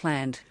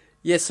planned.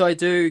 Yes, I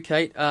do,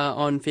 Kate.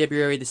 On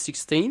February the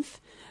 16th,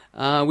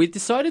 we've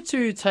decided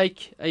to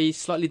take a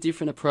slightly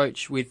different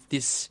approach with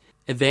this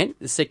event,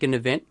 the second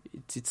event.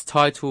 It's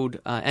titled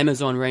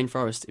Amazon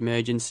Rainforest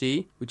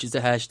Emergency, which is the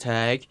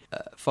hashtag,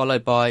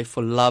 followed by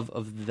For Love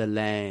of the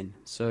Land.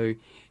 So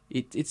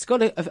it's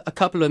got a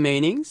couple of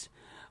meanings.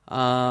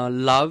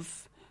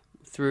 Love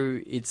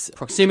through its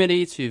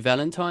proximity to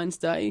Valentine's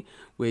Day,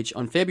 which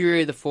on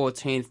February the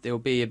 14th, there will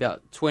be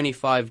about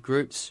 25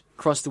 groups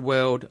across the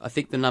world. I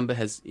think the number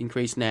has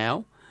increased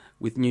now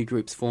with new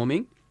groups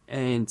forming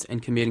and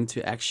committing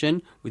to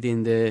action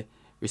within the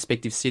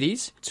respective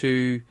cities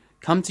to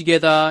come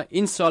together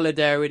in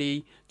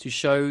solidarity to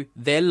show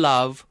their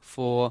love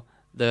for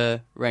the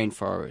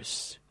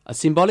rainforest. A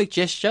symbolic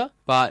gesture,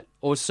 but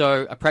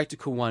also a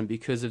practical one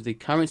because of the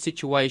current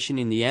situation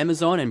in the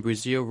Amazon and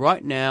Brazil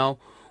right now,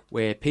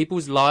 where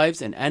people's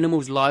lives and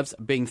animals' lives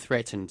are being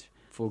threatened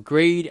for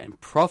greed and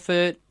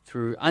profit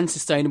through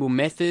unsustainable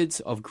methods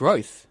of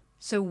growth.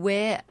 So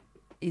where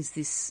is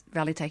this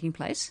rally taking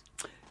place?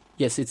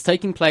 Yes, it's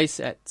taking place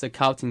at the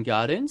Carlton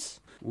Gardens.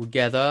 We'll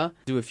gather,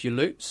 do a few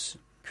loops,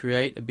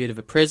 create a bit of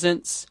a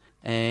presence,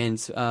 and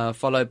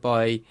followed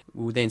by,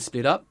 we'll then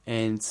split up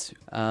and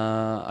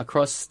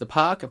across the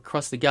park,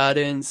 across the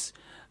gardens,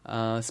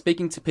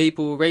 speaking to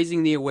people,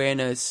 raising the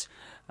awareness.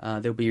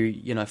 There'll be,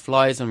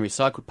 flyers on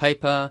recycled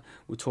paper.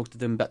 We'll talk to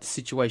them about the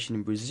situation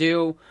in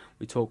Brazil.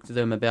 We talk to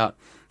them about,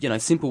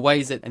 simple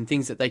ways and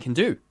things that they can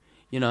do,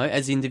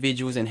 as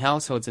individuals and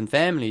households and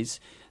families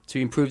to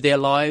improve their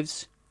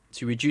lives,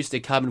 to reduce their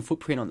carbon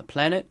footprint on the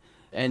planet,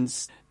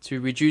 and to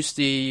reduce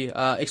the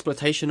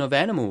exploitation of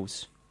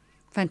animals.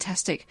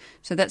 Fantastic.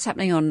 So that's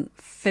happening on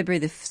February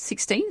the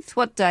 16th.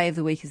 What day of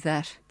the week is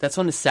that? That's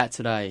on a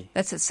Saturday.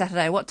 That's at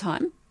Saturday. What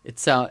time?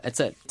 It's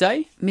at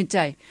day?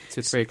 Midday.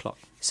 To 3 o'clock.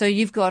 So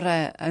you've got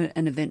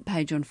an event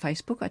page on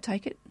Facebook, I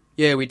take it?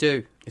 Yeah, we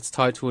do. It's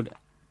titled,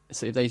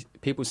 so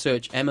if people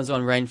search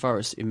Amazon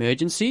Rainforest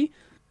Emergency,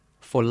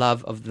 For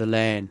Love of the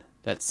Land.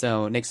 That's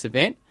our next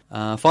event.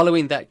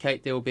 Following that,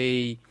 Kate, there will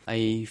be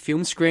a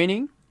film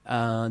screening.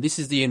 This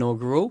is the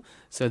inaugural,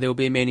 so there will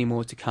be many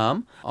more to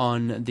come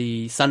on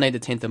the Sunday the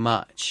 10th of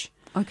March.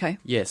 Okay.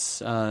 Yes,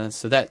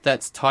 so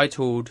that's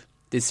titled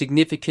The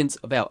Significance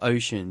of Our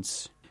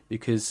Oceans,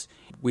 because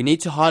we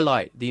need to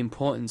highlight the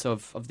importance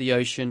of the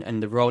ocean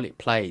and the role it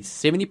plays.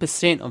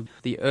 70% of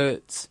the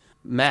Earth's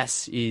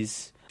mass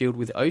is filled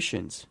with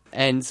oceans.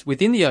 And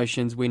within the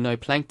oceans, we know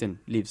plankton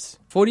lives.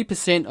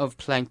 40% of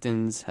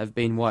planktons have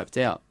been wiped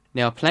out.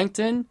 Now,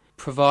 plankton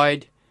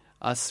provide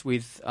us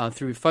with,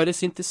 through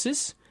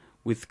photosynthesis,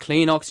 with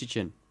clean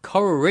oxygen.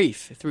 coral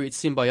reef, through its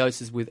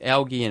symbiosis with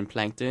algae and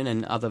plankton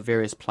and other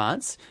various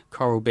plants,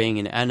 coral being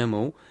an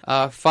animal,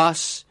 are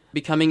fast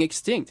becoming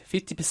extinct.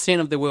 50%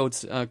 of the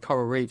world's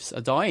coral reefs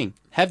are dying,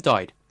 have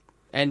died.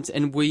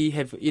 And we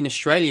have, in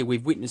Australia,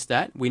 we've witnessed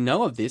that. We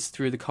know of this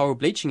through the coral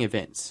bleaching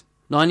events.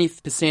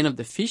 90% of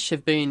the fish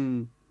have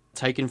been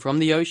taken from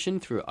the ocean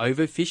through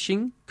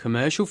overfishing,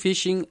 commercial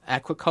fishing,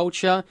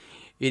 aquaculture.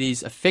 It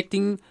is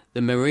affecting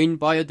the marine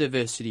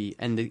biodiversity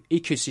and the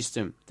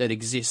ecosystem that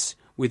exists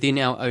within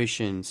our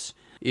oceans.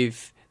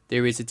 If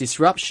there is a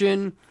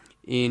disruption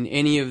in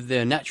any of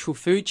the natural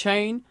food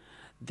chain,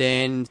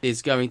 then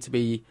there's going to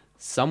be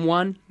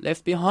someone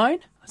left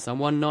behind,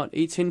 someone not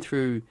eaten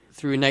through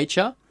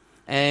nature.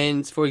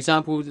 And, for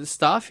example, the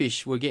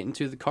starfish will get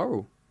into the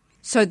coral.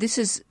 So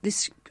this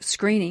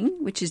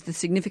screening, which is the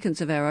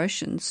significance of our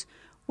oceans,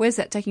 where's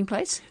that taking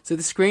place? So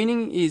the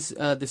screening is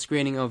the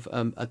screening of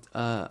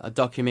a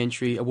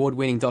documentary,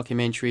 award-winning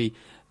documentary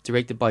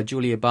directed by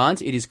Julia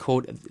Barnes. It is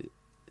called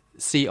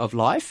Sea of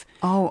Life.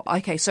 Oh,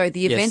 okay. So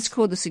the event's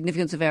called The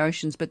Significance of Our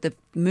Oceans, but the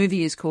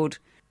movie is called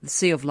The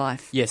Sea of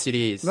Life. Yes, it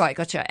is. Right,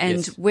 gotcha.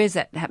 And where's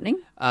that happening?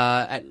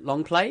 At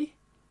Long Play.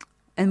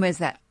 And where's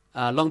that?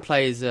 Long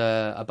Play is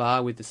a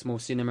bar with a small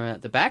cinema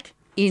at the back.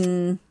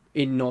 In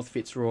North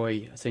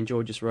Fitzroy, St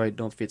George's Road,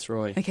 North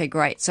Fitzroy. Okay,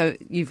 great. So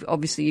you've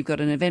got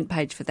an event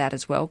page for that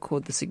as well,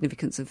 called The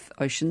Significance of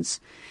Oceans,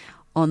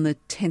 on the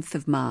 10th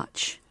of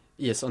March.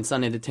 Yes, on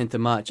Sunday the 10th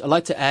of March. I'd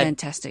like to add,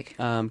 fantastic,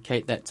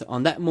 Kate, that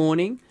on that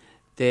morning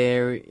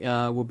there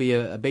will be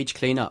a beach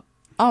cleanup.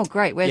 Oh,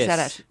 great. Where's that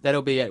at?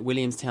 That'll be at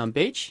Williamstown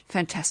Beach.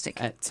 Fantastic.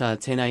 At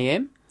 10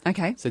 a.m.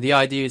 Okay. So the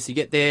idea is to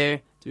get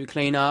there, do a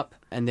clean-up,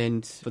 and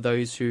then for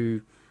those who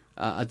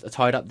are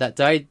tied up that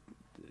day,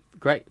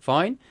 great,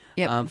 fine.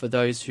 Yep. For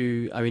those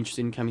who are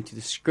interested in coming to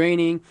the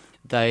screening,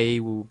 they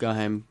will go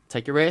home,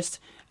 take a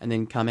rest, and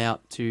then come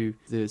out to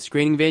the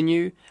screening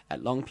venue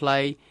at Long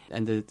Play,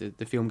 and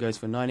the film goes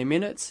for 90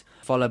 minutes,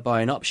 followed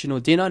by an optional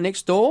dinner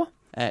next door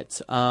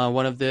at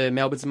one of the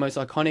Melbourne's most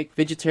iconic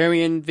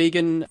vegetarian,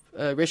 vegan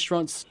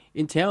restaurants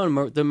in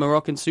town, the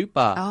Moroccan Soup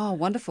Bar. Oh,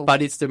 wonderful.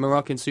 But it's the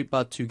Moroccan Soup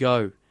Bar to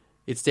go.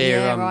 It's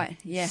their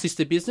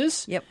sister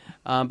business. Yep.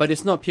 But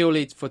it's not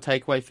purely for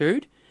takeaway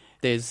food.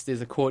 There's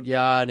a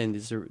courtyard and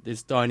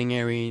there's dining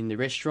area in the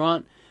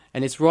restaurant,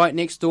 and it's right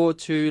next door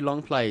to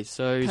Long Play.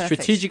 So perfect.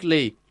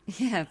 Strategically.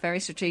 Yeah, very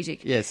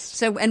strategic. Yes.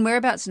 So, and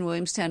whereabouts in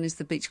Williamstown is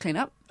the beach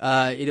cleanup?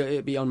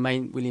 It'll be on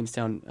main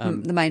Williamstown.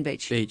 The main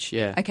beach. Beach,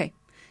 yeah. Okay,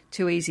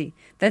 too easy.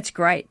 That's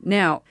great.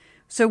 Now,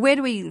 so where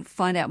do we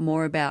find out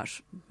more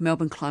about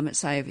Melbourne Climate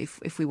Save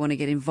if we want to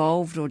get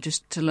involved or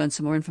just to learn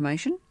some more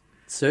information?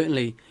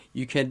 Certainly.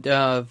 You can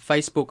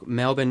Facebook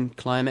Melbourne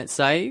Climate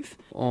Save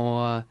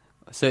or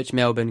search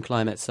Melbourne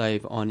Climate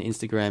Save on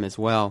Instagram as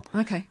well.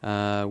 Okay.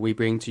 We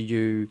bring to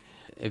you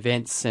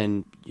events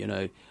and,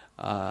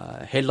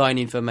 headline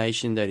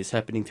information that is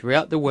happening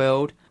throughout the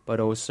world, but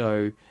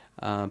also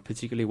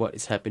particularly what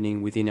is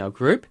happening within our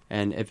group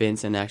and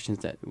events and actions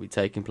that we've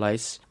taken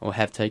place or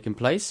have taken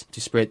place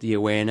to spread the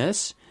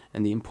awareness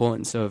and the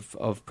importance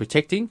of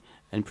protecting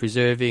and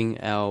preserving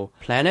our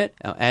planet,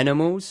 our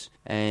animals,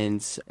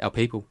 and our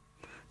people.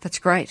 That's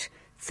great.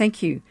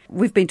 Thank you.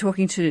 We've been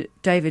talking to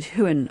David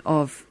Huon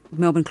of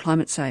Melbourne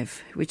Climate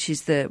Save, which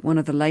is one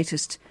of the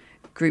latest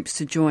groups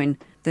to join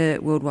the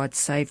worldwide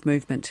SAVE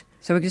movement.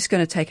 So we're just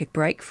going to take a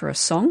break for a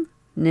song.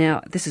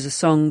 Now, this is a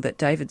song that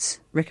David's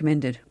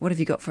recommended. What have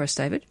you got for us,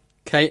 David?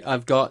 Kate,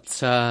 I've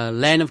got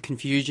Land of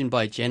Confusion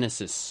by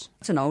Genesis.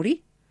 It's an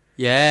oldie.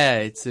 Yeah,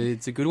 it's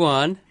a good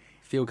one.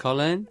 Phil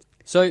Collins.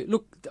 So,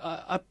 look,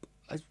 I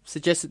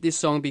suggested this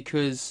song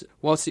because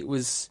whilst it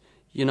was,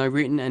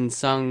 written and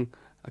sung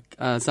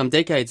some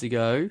decades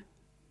ago,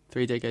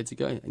 3 decades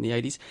ago in the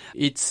 80s,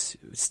 it's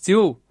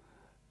still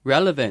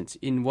relevant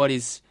in what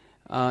is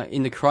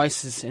in the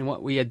crisis and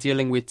what we are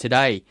dealing with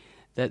today.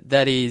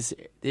 There is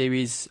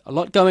a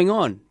lot going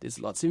on. There's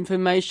lots of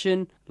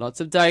information,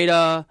 lots of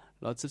data,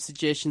 lots of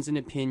suggestions and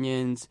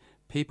opinions.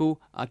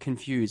 People are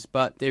confused,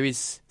 but there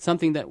is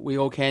something that we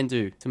all can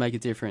do to make a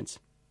difference.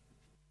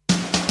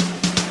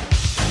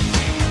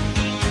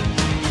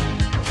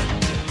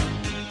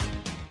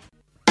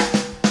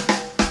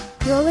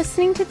 You're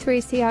listening to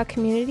 3CR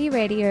Community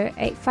Radio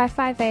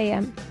 855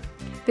 AM.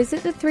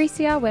 Visit the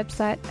 3CR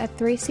website at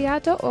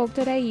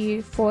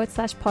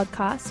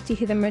 3cr.org.au/podcast to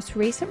hear the most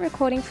recent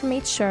recording from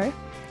each show,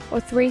 or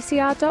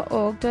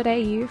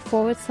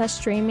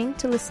 3cr.org.au/streaming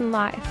to listen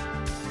live.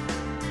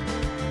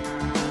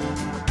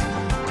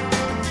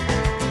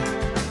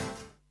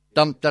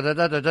 Dum da da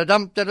da da da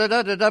dum da da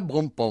da da da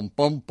boom boom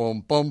boom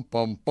boom boom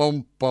boom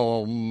boom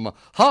boom.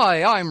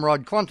 Hi, I'm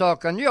Rod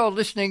Quantock, and you're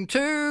listening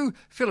to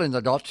Fill in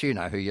the Dots. You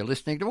know who you're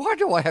listening to. Why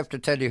do I have to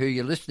tell you who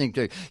you're listening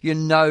to? You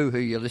know who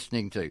you're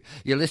listening to.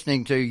 You're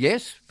listening to,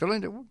 yes, fill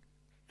in the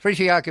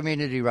 3CR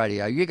Community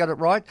Radio. You got it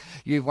right.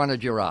 You've won a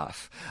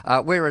giraffe.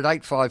 We're at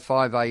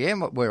 8:55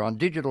 a.m. We're on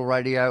digital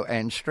radio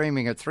and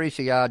streaming at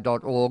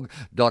 3cr.org.au.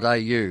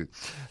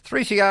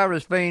 3CR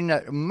has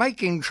been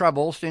making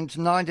trouble since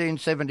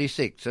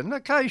 1976, and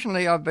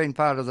occasionally I've been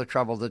part of the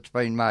trouble that's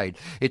been made.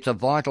 It's a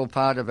vital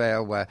part of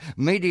our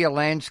media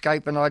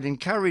landscape, and I'd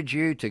encourage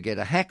you to get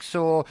a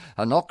hacksaw,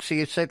 an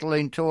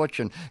oxyacetylene torch,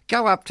 and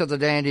go up to the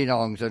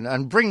Dandenongs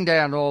and bring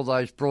down all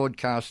those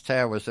broadcast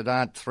towers that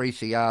aren't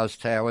 3CR's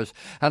towers,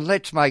 and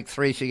let's make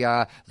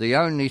 3CR the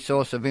only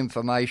source of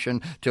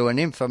information to an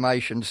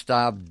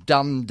information-starved,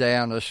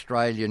 dumbed-down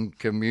Australian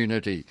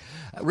community.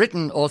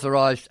 Written,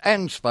 authorised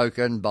and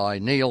spoken by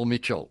Neil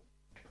Mitchell.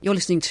 You're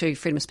listening to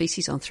Freedom of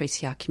Species on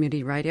 3CR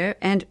Community Radio,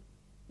 and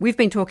we've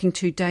been talking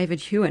to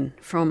David Hewen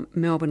from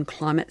Melbourne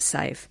Climate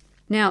Save.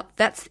 Now,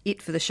 that's it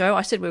for the show.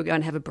 I said we were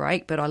going to have a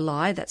break, but I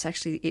lied. That's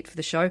actually it for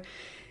the show.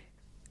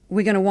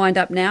 We're going to wind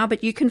up now,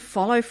 but you can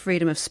follow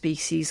Freedom of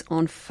Species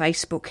on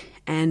Facebook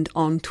and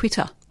on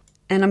Twitter.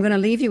 And I'm going to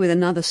leave you with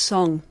another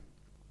song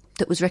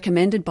that was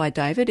recommended by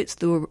David. It's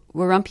the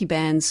Warumpi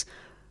Band's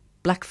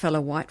Black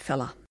Fella, White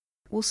Fella.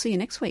 We'll see you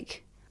next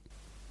week.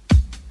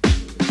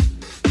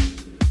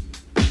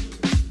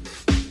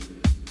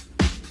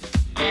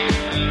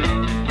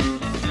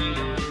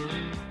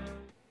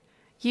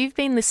 You've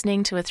been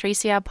listening to a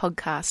 3CR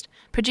podcast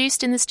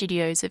produced in the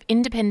studios of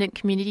independent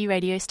community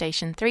radio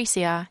station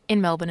 3CR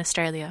in Melbourne,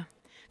 Australia.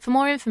 For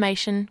more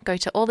information, go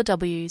to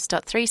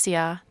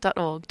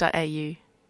allthews.3cr.org.au.